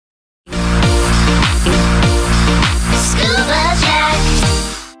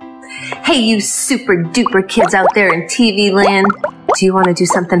Hey, you super duper kids out there in TV land. Do you want to do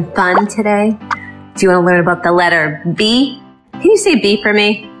something fun today? Do you want to learn about the letter B? Can you say B for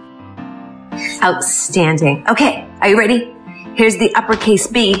me? Outstanding. Okay, are you ready? Here's the uppercase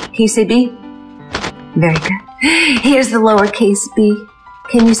B. Can you say B? Very good. Here's the lowercase b.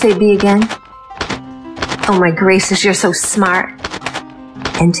 Can you say B again? Oh my gracious, you're so smart.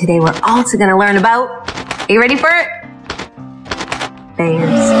 And today we're also going to learn about, are you ready for it?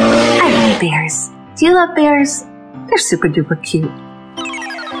 Bears. I love bears. Do you love bears? They're super duper cute.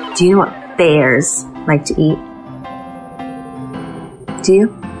 Do you know what bears like to eat? Do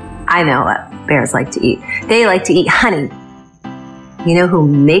you? I know what bears like to eat. They like to eat honey. You know who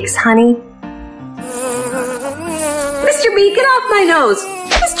makes honey? Mr. B, get off my nose!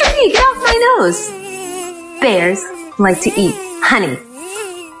 Mr. B, get off my nose! Bears like to eat honey.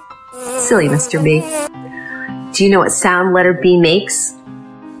 Silly Mr. B. Do you know what sound letter B makes?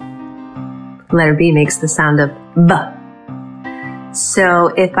 Letter B makes the sound of B. So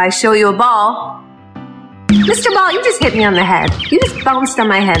if I show you a ball, Mr. Ball, you just hit me on the head. You just bounced on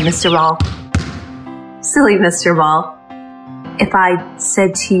my head, Mr. Ball. Silly Mr. Ball. If I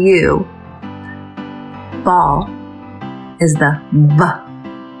said to you, ball is the B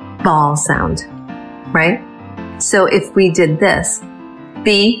ball sound, right? So if we did this,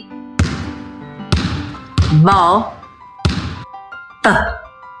 B, ball, B.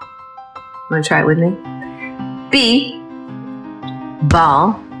 Want to try it with me? B,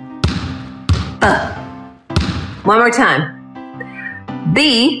 ball, B. One more time.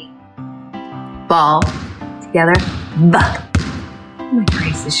 B, ball, together, B. Oh my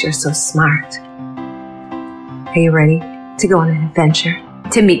gracious, you're so smart. Are you ready to go on an adventure?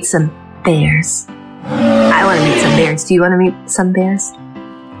 To meet some bears? I want to meet some bears. Do you want to meet some bears?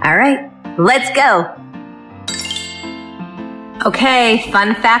 All right, let's go. Okay,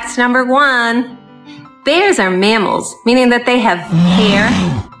 fun fact number 1. Bears are mammals, meaning that they have hair,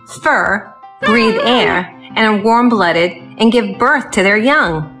 fur, breathe air, and are warm-blooded and give birth to their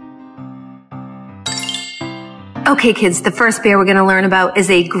young. Okay, kids, the first bear we're going to learn about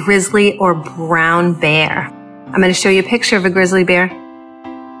is a grizzly or brown bear. I'm going to show you a picture of a grizzly bear.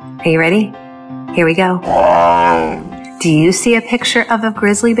 Are you ready? Here we go. Do you see a picture of a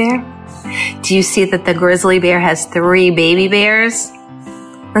grizzly bear? Do you see that the grizzly bear has 3 baby bears?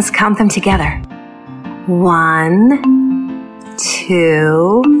 Let's count them together. 1,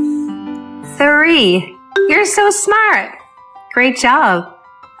 2, 3. You're so smart. Great job.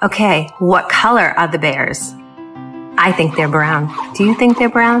 Okay, what color are the bears? I think they're brown. Do you think they're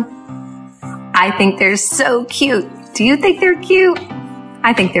brown? I think they're so cute. Do you think they're cute?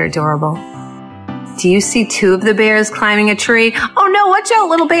 I think they're adorable. Do you see 2 of the bears climbing a tree? Oh no, watch out,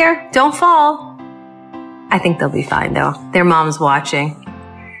 little bear. Don't fall. I think they'll be fine though. Their mom's watching.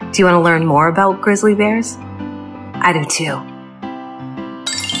 Do you want to learn more about grizzly bears? I do too.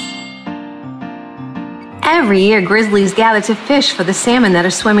 Every year, grizzlies gather to fish for the salmon that are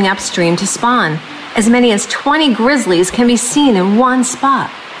swimming upstream to spawn. As many as 20 grizzlies can be seen in one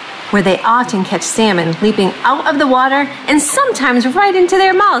spot, where they often catch salmon leaping out of the water and sometimes right into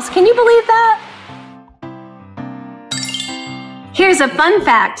their mouths. Can you believe that? Here's a fun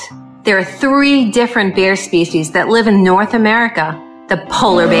fact. There are 3 different bear species that live in North America: the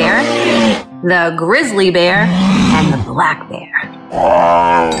polar bear, the grizzly bear, and the black bear.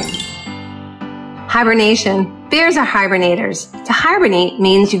 Hibernation. Bears are hibernators. To hibernate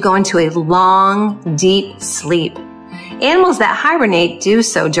means you go into a long, deep sleep. Animals that hibernate do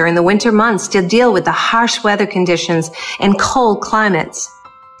so during the winter months to deal with the harsh weather conditions and cold climates.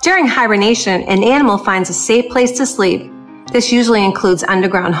 During hibernation, an animal finds a safe place to sleep. This usually includes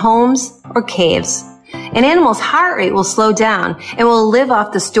underground homes or caves. An animal's heart rate will slow down and will live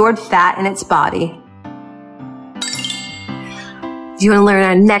off the stored fat in its body. Do you want to learn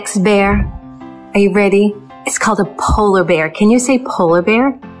our next bear? Are you ready? It's called a polar bear. Can you say polar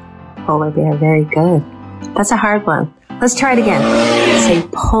bear? Polar bear, very good. That's a hard one. Let's try it again. Say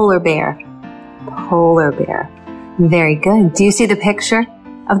polar bear. Polar bear. Very good. Do you see the picture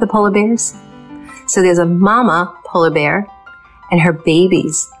of the polar bears? So there's a mama polar bear and her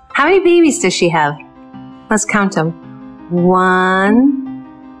babies. How many babies does she have? Let's count them.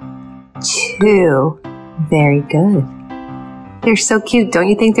 1, 2. Very good. They're so cute. Don't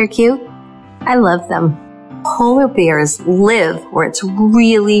you think they're cute? I love them. Polar bears live where it's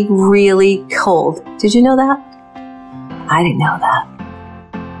really, really cold. Did you know that? I didn't know that.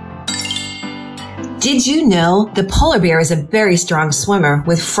 Did you know the polar bear is a very strong swimmer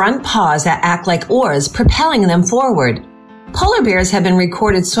with front paws that act like oars, propelling them forward? Polar bears have been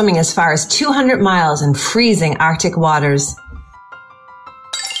recorded swimming as far as 200 miles in freezing Arctic waters.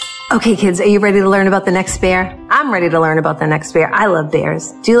 Okay, kids, are you ready to learn about the next bear? I'm ready to learn about the next bear. I love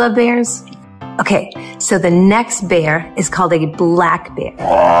bears. Do you love bears? Okay, so the next bear is called a black bear.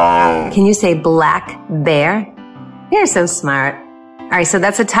 Can you say black bear? You're so smart. All right, so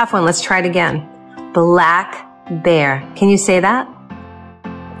that's a tough one. Let's try it again. Black bear. Can you say that?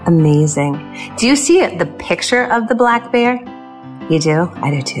 Amazing. Do you see it, the picture of the black bear? You do?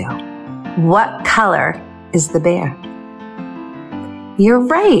 I do too. What color is the bear? You're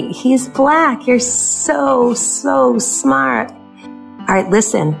right. He's black. You're so smart. All right,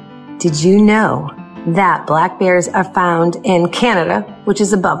 listen. Did you know that black bears are found in Canada, which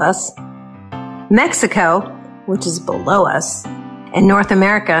is above us, Mexico, which is below us, and North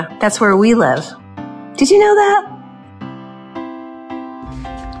America, that's where we live? Did you know that?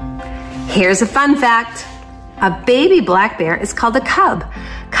 Here's a fun fact. A baby black bear is called a cub.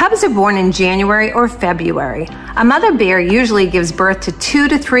 Cubs are born in January or February. A mother bear usually gives birth to 2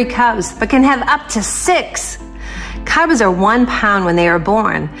 to 3 cubs, but can have up to 6. Cubs are 1 pound when they are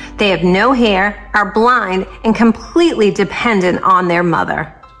born. They have no hair, are blind, and completely dependent on their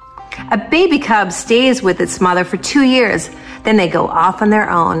mother. A baby cub stays with its mother for 2 years, then they go off on their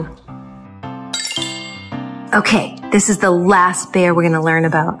own. Okay, this is the last bear we're going to learn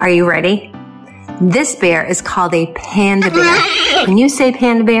about. Are you ready? This bear is called a panda bear. Can you say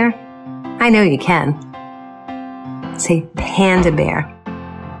panda bear? I know you can. Say panda bear.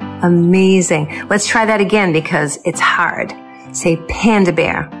 Amazing. Let's try that again because it's hard. Say panda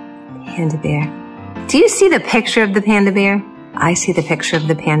bear. Panda bear. Do you see the picture of the panda bear? I see the picture of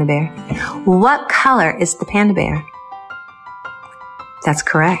the panda bear. What color is the panda bear? That's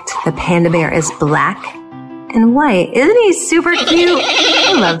correct. The panda bear is black and white. Isn't he super cute?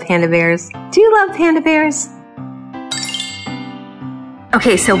 I love panda bears. Do you love panda bears?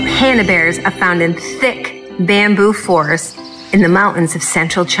 Okay, so panda bears are found in thick bamboo forests in the mountains of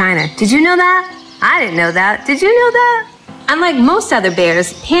central China. Did you know that? I didn't know that. Did you know that? Unlike most other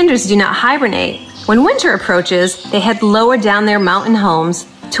bears, pandas do not hibernate. When winter approaches, they head lower down their mountain homes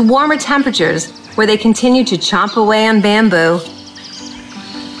to warmer temperatures where they continue to chomp away on bamboo.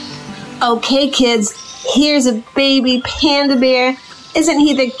 Okay, kids, here's a baby panda bear. Isn't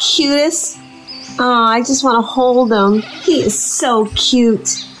he the cutest? Oh, I just want to hold him. He is so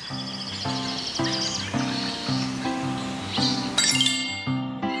cute.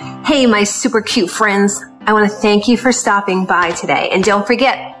 Hey, my super cute friends. I want to thank you for stopping by today. And don't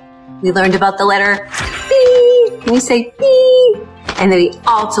forget, we learned about the letter B. Can you say B? And then we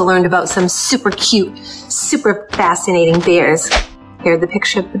also learned about some super cute, super fascinating bears. Here's the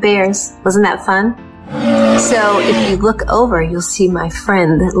picture of the bears. Wasn't that fun? So if you look over, you'll see my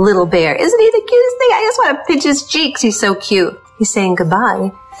friend, the little bear. Isn't he the cutest thing? I just want to pinch his cheeks. He's so cute. He's saying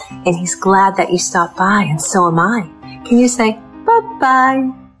goodbye, and he's glad that you stopped by, and so am I. Can you say bye-bye?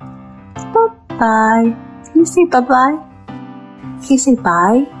 Bye-bye. Can you say bye-bye? Can you say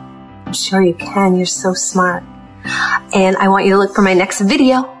bye? I'm sure you can. You're so smart. And I want you to look for my next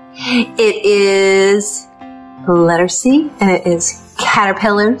video. It is letter C, and it is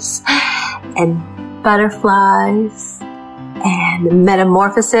caterpillars and butterflies and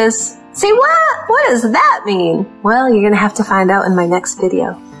metamorphosis. Say what? What does that mean? Well, you're going to have to find out in my next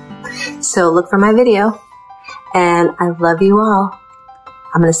video. So look for my video, and I love you all.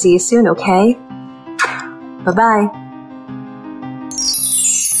 I'm going to see you soon, okay? Bye-bye.